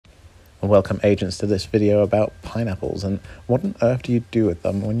Welcome agents to this video about pineapples and what on earth do you do with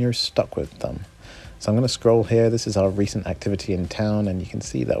them when you're stuck with them. So I'm going to scroll here. This is our recent activity in town, and you can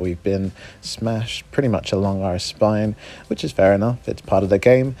see that we've been smashed pretty much along our spine, which is fair enough. It's part of the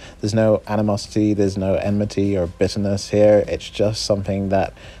game. There's no animosity, there's no enmity or bitterness here. It's just something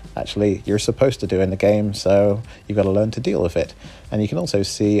that actually you're supposed to do in the game, so you've got to learn to deal with it. And you can also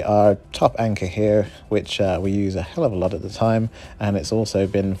see our top anchor here, which we use a hell of a lot at the time, and it's also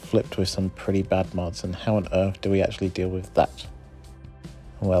been flipped with some pretty bad mods. And how on earth do we actually deal with that?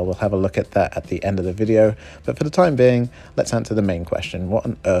 Well, we'll have a look at that at the end of the video, but for the time being, let's answer the main question. What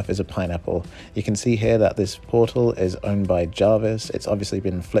on earth is a pineapple? You can see here that this portal is owned by Jarvis. It's obviously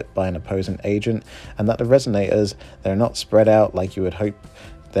been flipped by an opposing agent, and that the resonators, they're not spread out like you would hope.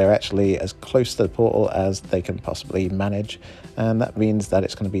 They're actually as close to the portal as they can possibly manage, and that means that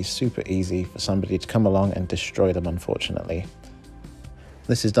it's going to be super easy for somebody to come along and destroy them, unfortunately.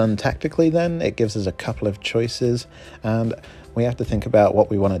 This is done tactically then. It gives us a couple of choices, and we have to think about what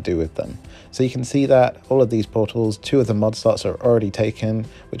we want to do with them. So you can see that all of these portals, 2 of the mod slots are already taken,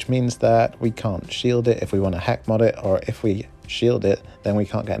 which means that we can't shield it if we want to hack mod it, or if we shield it, then we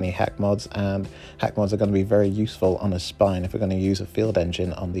can't get any hack mods, and hack mods are going to be very useful on a spine if we're going to use a field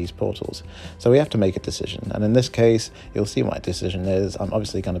engine on these portals. So we have to make a decision, and in this case, you'll see what my decision is. I'm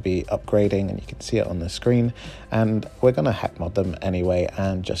obviously going to be upgrading, and you can see it on the screen, and we're going to hack mod them anyway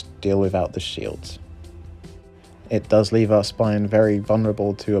and just deal without the shields. It does leave our spine very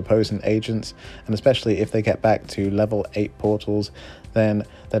vulnerable to opposing agents, and especially if they get back to level 8 portals, then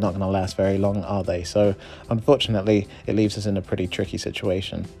they're not going to last very long, are they? So unfortunately, it leaves us in a pretty tricky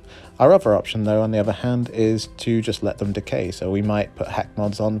situation. Our other option though, on the other hand, is to just let them decay. So we might put hack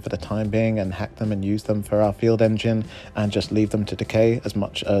mods on for the time being and hack them and use them for our field engine and just leave them to decay as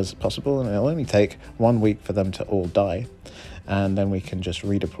much as possible, and it'll only take 1 week for them to all die. And then we can just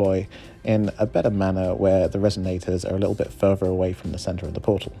redeploy in a better manner where the resonators are a little bit further away from the center of the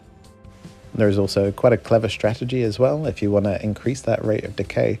portal. There is also quite a clever strategy as well. If you want to increase that rate of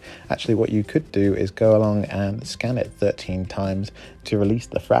decay, actually what you could do is go along and scan it 13 times to release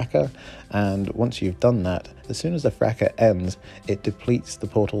the fracker, and once you've done that, as soon as the fracker ends, it depletes the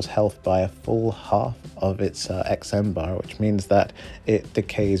portal's health by a full half of its XM bar, which means that it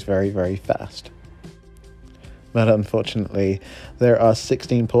decays very fast. But unfortunately, there are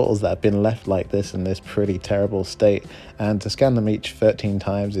 16 portals that have been left like this in this pretty terrible state, and to scan them each 13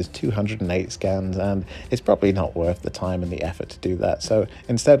 times is 208 scans, and it's probably not worth the time and the effort to do that. So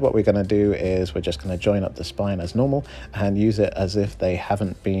instead what we're going to do is we're just going to join up the spine as normal and use it as if they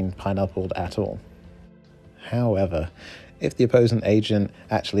haven't been pineappled at all. However, if the opposing agent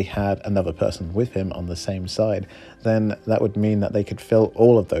actually had another person with him on the same side, then that would mean that they could fill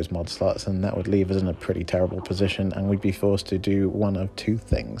all of those mod slots, and that would leave us in a pretty terrible position, and we'd be forced to do one of 2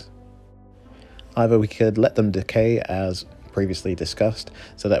 things. Either we could let them decay as previously discussed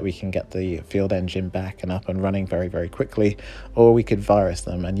so that we can get the field engine back and up and running very quickly, or we could virus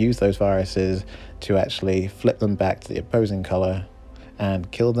them and use those viruses to actually flip them back to the opposing color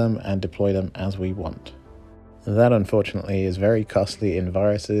and kill them and deploy them as we want. That unfortunately is very costly in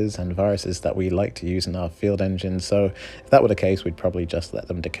viruses, and viruses that we like to use in our field engine, so if that were the case, we'd probably just let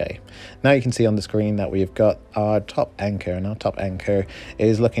them decay. Now you can see on the screen that we've got our top anchor, and our top anchor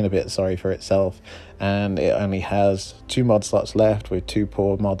is looking a bit sorry for itself, and it only has 2 mod slots left with 2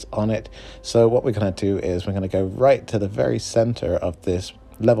 poor mods on it. So what we're going to do is we're going to go right to the very center of this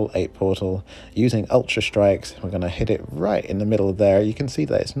level 8 portal using ultra strikes. We're going to hit it right in the middle there. You can see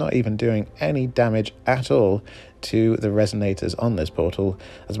that it's not even doing any damage at all to the resonators on this portal.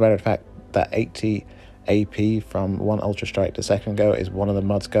 As a matter of fact, that 80 AP from 1 ultra strike a second ago is one of the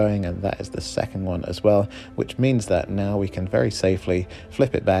mods going, and that is the second one as well, which means that now we can very safely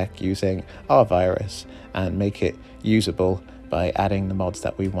flip it back using our virus and make it usable by adding the mods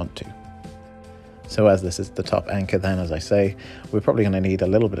that we want to. So as this is the top anchor then, as I say, we're probably going to need a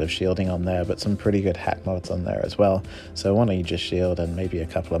little bit of shielding on there, but some pretty good hack mods on there as well. So one Aegis shield and maybe a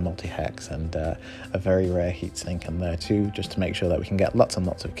couple of multi-hacks and a very rare heatsink in there too, just to make sure that we can get lots and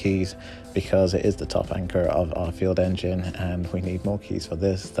lots of keys, because it is the top anchor of our field engine and we need more keys for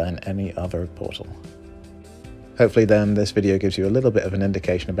this than any other portal. Hopefully then this video gives you a little bit of an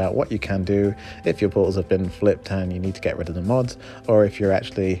indication about what you can do if your portals have been flipped and you need to get rid of the mods, or if you're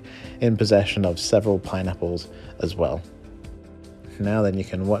actually in possession of several pineapples as well. Now then you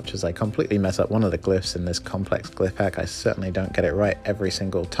can watch as I completely mess up one of the glyphs in this complex glyph hack. I certainly don't get it right every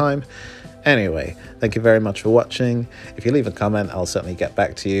single time. Anyway, thank you very much for watching. If you leave a comment, I'll certainly get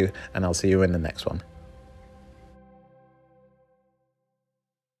back to you, and I'll see you in the next one.